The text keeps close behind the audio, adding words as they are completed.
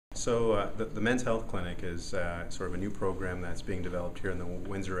The Men's Health Clinic is sort of a new program that's being developed here in the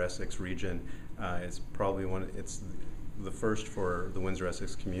Windsor Essex region. It's probably it's the first for the Windsor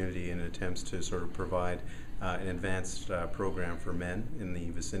Essex community in attempts to sort of provide an advanced program for men in the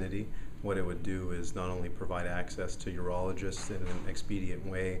vicinity. What it would do is not only provide access to urologists in an expedient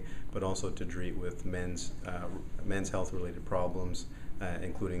way, but also to treat with men's health related problems,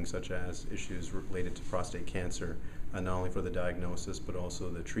 including such as issues related to prostate cancer, not only for the diagnosis but also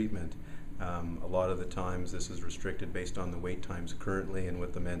the treatment. A lot of the times this is restricted based on the wait times currently, and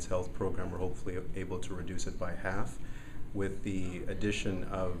with the Men's Health Program we're hopefully able to reduce it by half. With the addition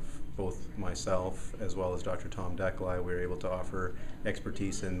of both myself as well as Dr. Tom Decli, we're able to offer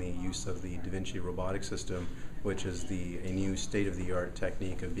expertise in the use of the Vinci robotic system, which is a new state-of-the-art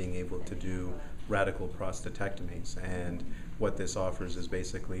technique of being able to do radical prostatectomies. And what this offers is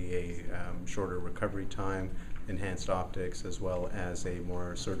basically a shorter recovery time, enhanced optics, as well as a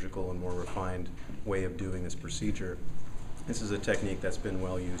more surgical and more refined way of doing this procedure. This is a technique that's been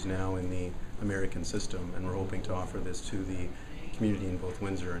well used now in the American system, and we're hoping to offer this to the community in both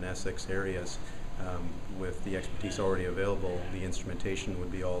Windsor and Essex areas. With the expertise already available, the instrumentation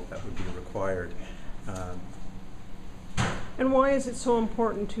would be all that would be required. And why is it so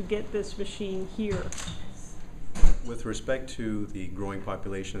important to get this machine here? With respect to the growing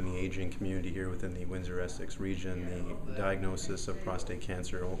population and the aging community here within the Windsor-Essex region, the diagnosis of prostate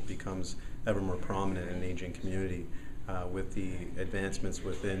cancer becomes ever more prominent in an aging community. With the advancements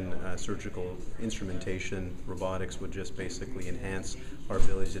within surgical instrumentation, robotics would just basically enhance our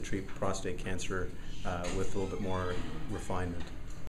ability to treat prostate cancer with a little bit more refinement.